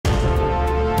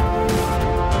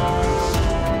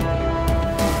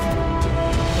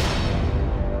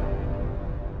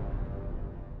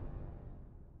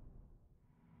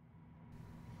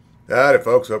Howdy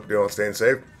folks, hope you're doing staying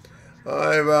safe.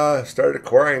 I've started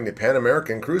acquiring the Pan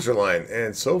American cruiser line,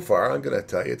 and so far I'm going to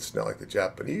tell you it's not like the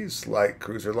Japanese like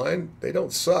cruiser line. They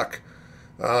don't suck.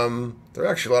 They're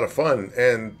actually a lot of fun,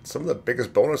 and some of the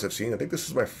biggest bonus I've seen, I think this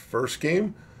is my first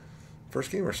game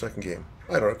or second game,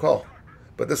 I don't recall,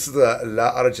 but this is the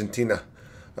La Argentina,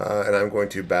 and I'm going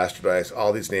to bastardize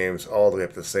all these names all the way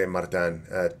up to the same Martin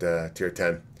at tier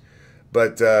 10.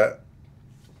 But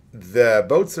the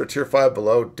boats that are tier 5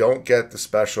 below don't get the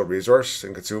special resource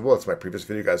and consumable. It's my previous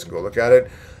video, you guys can go look at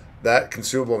it. That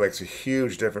consumable makes a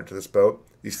huge difference to this boat.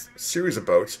 These series of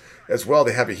boats, as well,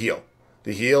 they have a heal.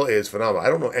 The heal is phenomenal. I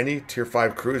don't know any tier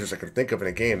 5 cruisers I can think of in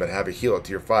a game that have a heal at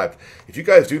tier 5. If you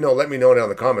guys do know, let me know down in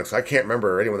the comments. I can't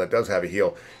remember anyone that does have a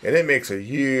heal, and it makes a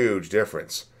huge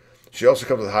difference. She also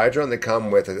comes with Hydra, and they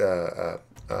come with a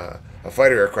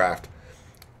fighter aircraft.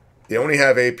 They only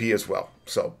have AP as well.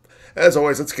 So, as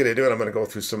always, let's get into it. I'm going to go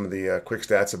through some of the quick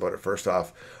stats about it. First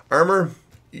off, armor,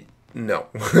 no.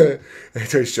 I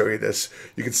try to show you this.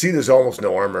 You can see there's almost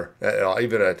no armor at all.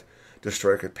 Even at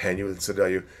Destroyer could pen you with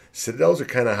Citadel. Citadels are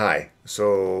kind of high.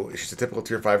 So she's a typical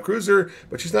tier 5 cruiser,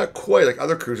 but she's not quite like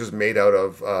other cruisers made out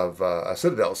of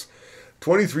Citadels.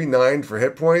 23.9 for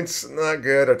hit points, not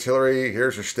good. Artillery,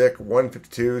 here's her stick,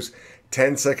 152s.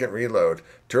 10-second reload.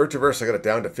 Turret traverse, I got it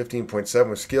down to 15.7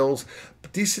 with skills.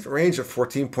 But decent range of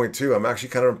 14.2. I'm actually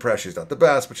kind of impressed. She's not the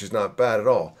best, but she's not bad at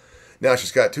all. Now,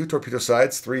 she's got 2 torpedo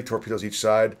sides, 3 torpedoes each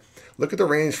side. Look at the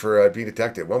range for being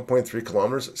detected. 1.3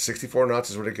 kilometers, 64 knots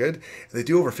is really good. And they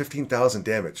do over 15,000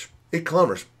 damage. 8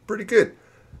 kilometers, pretty good.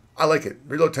 I like it.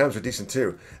 Reload times are decent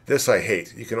too. This I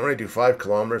hate. You can only do 5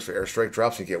 kilometers for airstrike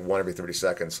drops, and you get 1 every 30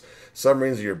 seconds.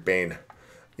 Submarines are your bane.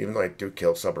 Even though I do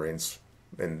kill submarines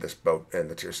in this boat and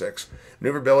the tier 6.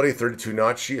 Maneuverability, 32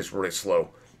 knots. She is really slow.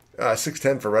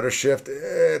 610 for rudder shift.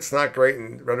 It's not great,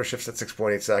 and rudder shift's at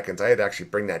 6.8 seconds. I had to actually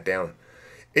bring that down.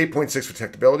 8.6 for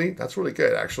detectability. That's really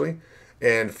good, actually.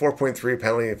 And 4.3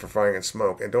 penalty for firing and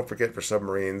smoke. And don't forget, for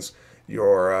submarines,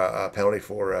 your penalty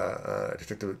for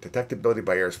detectability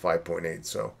by air is 5.8.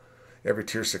 So every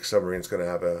tier 6 submarine is going to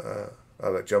have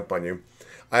a jump on you.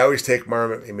 I always take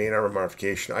main armor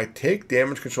modification. I take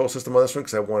damage control system on this one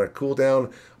because I want a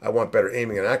cooldown. I want better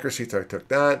aiming and accuracy, so I took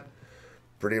that.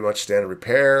 Pretty much standard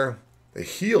repair. The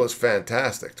heal is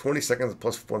fantastic. 20 seconds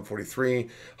plus 143.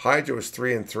 Hydra was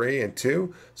 3 and 3 and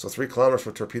 2. So 3 kilometers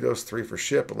for torpedoes, 3 for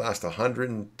ship. It lasts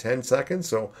 110 seconds,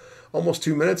 so almost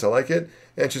 2 minutes. I like it.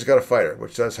 And she's got a fighter,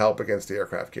 which does help against the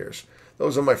aircraft carriers.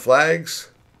 Those are my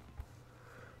flags.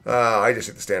 I just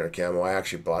hit the standard camo. I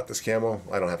actually bought this camo.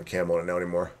 I don't have a camo on it now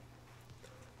anymore.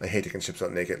 I hate taking ships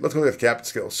out naked. Let's go look at the captain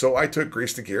skills. So I took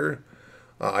grease to gear.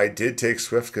 I did take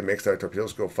swift because it makes our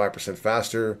torpedoes go 5%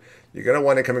 faster. You're going to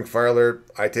want incoming fire alert.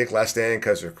 I take less than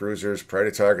because they're cruisers,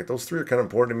 priority target. Those 3 are kind of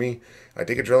important to me. I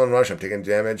take adrenaline rush. I'm taking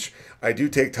damage. I do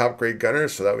take top grade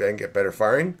gunners so that way I can get better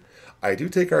firing. I do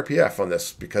take RPF on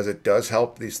this because it does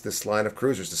help this line of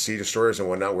cruisers to see destroyers and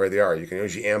whatnot where they are. You can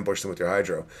usually ambush them with your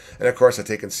hydro. And of course, I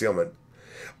take concealment.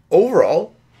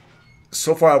 Overall,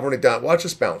 so far I've only done, watch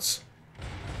this bounce.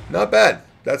 Not bad.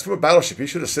 That's from a battleship. You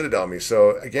should have Citadel me.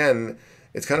 So again,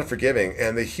 it's kind of forgiving.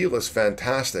 And the heal is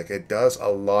fantastic. It does a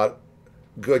lot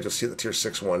good. You'll see the tier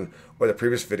 6 one or the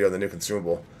previous video, the new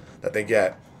consumable that they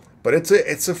get. But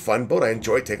it's a fun boat. I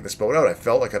enjoy taking this boat out. I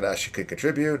felt like I actually could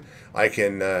contribute. I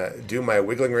can do my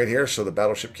wiggling right here so the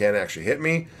battleship can't actually hit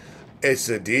me. It's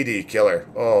a DD killer.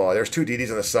 Oh, there's 2 DDs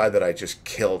on the side that I just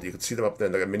killed. You can see them up there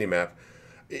in the mini-map.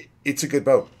 It's a good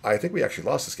boat. I think we actually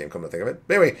lost this game, come to think of it.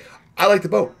 But anyway, I like the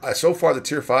boat. So far, the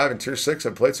tier 5 and tier 6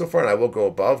 I've played so far, and I will go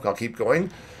above. I'll keep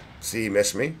going. See,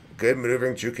 miss me. Good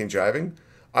maneuvering, juking, jiving.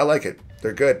 I like it.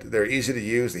 They're good. They're easy to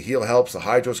use. The heal helps. The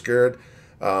hydro's good.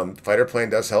 Fighter plane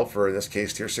does help for, in this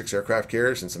case, tier 6 aircraft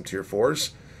carriers and some tier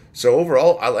 4s. So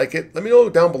overall, I like it. Let me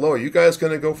know down below. Are you guys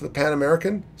going to go for the Pan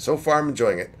American? So far, I'm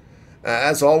enjoying it.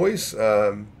 As always,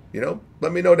 let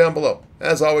me know down below.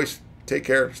 As always, take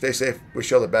care. Stay safe. Wish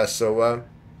you all the best. So,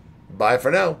 bye for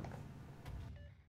now.